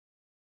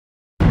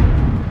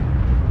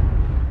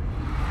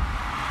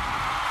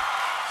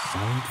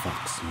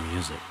SoundFox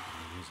Music.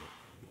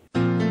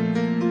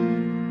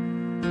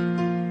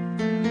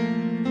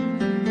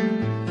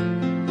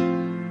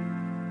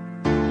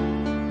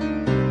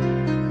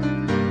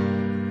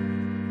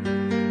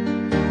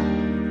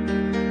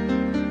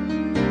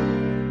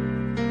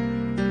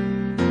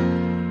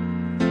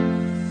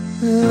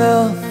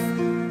 Love,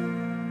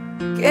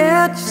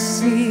 can't you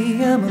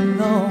see I'm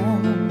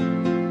alone?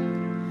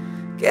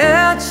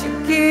 Can't you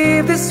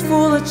give this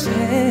fool a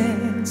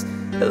chance?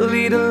 A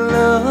little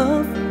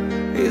love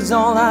is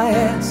all I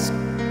ask,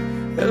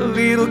 a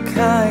little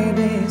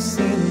kindness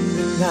in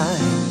the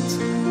night.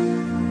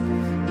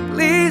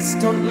 Please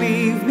don't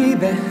leave me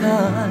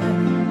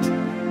behind.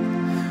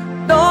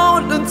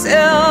 Don't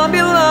tell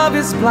me love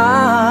is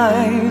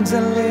blind.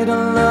 A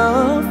little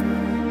love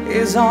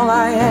is all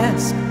I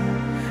ask,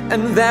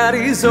 and that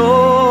is all.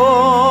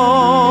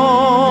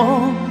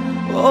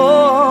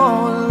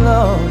 Oh,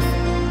 love,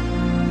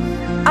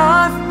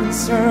 I've been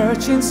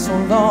searching so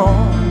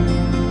long.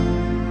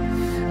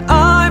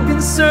 I've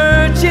been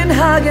searching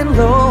high and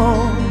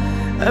low.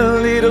 A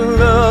little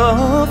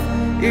love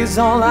is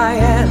all I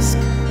ask,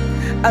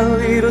 a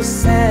little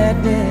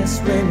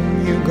sadness when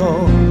you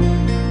go.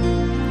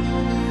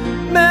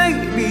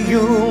 Maybe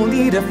you'll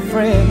need a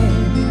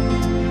friend.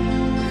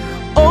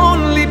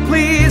 Only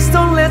please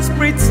don't let's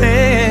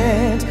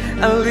pretend.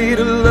 A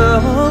little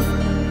love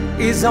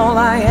is all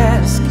I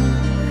ask,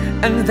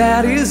 and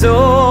that is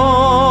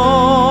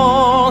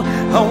all.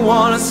 I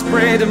wanna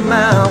spread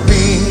my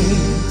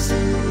wings,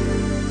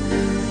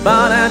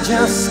 but I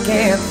just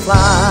can't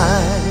fly.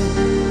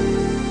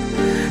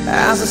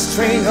 As a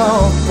string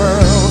of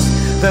pearls,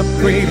 the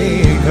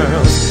pretty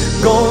girls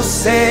go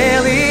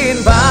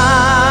sailing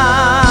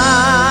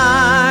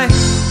by.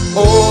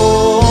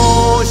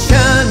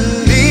 Ocean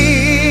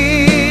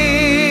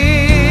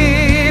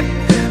deep,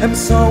 I'm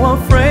so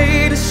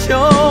afraid to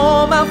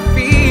show my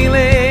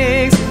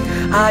feelings.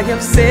 I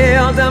have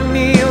sailed a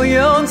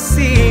million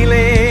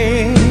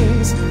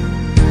ceilings.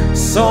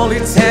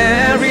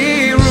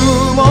 Solitary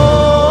room,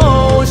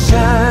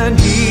 ocean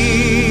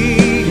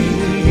deep.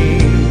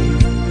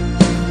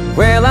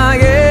 Will I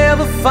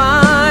ever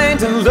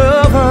find a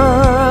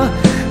lover?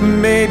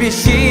 Maybe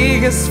she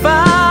has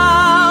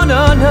found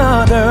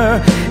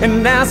another.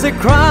 And as I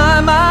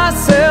cry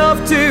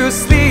myself to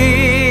sleep,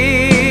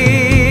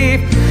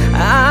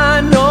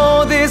 I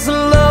know this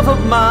love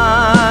of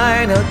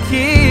mine I'll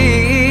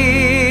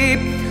keep.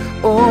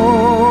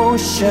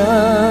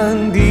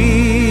 Ocean deep.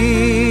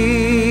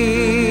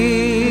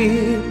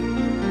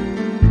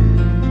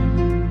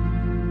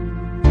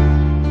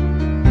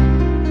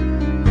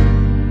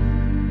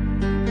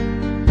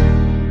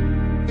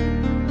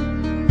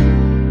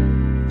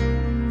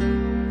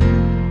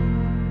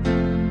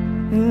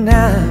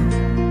 Now,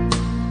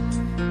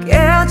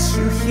 can't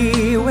you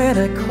hear when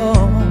I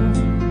call?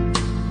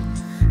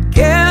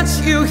 Can't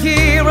you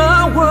hear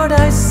a word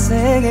I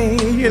say?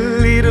 A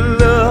little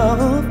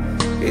love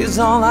is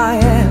all I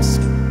ask,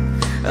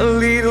 a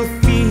little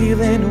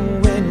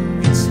feeling when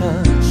we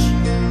touch.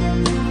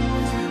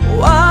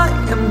 Why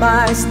am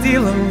I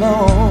still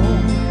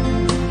alone?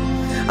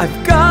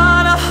 I've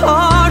got a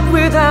heart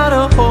without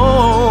a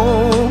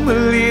home. A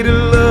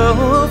little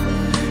love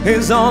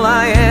is all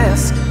I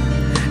ask,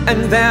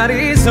 and that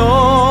is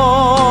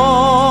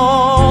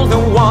all.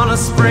 Don't wanna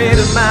spread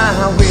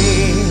my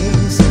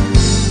wings,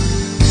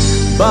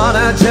 but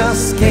I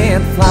just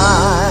can't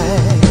fly.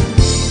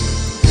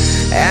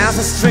 As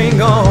a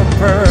string of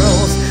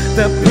pearls,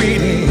 the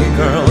pretty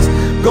girls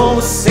go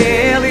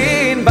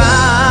sailing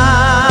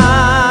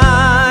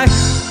by.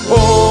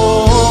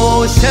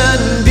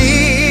 Ocean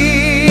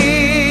deep,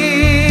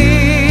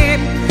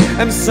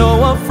 I'm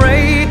so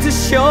afraid to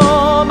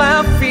show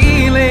my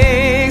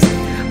feelings.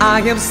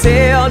 I have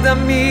sailed a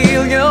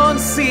million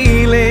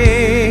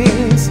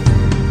ceilings.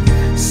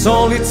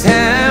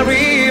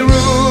 Solitary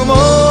room,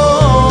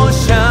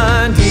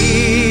 ocean deep.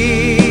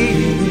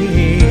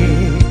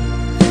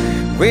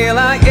 Will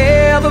I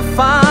ever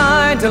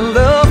find a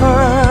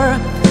lover?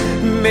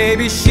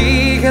 Maybe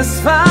she has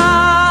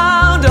found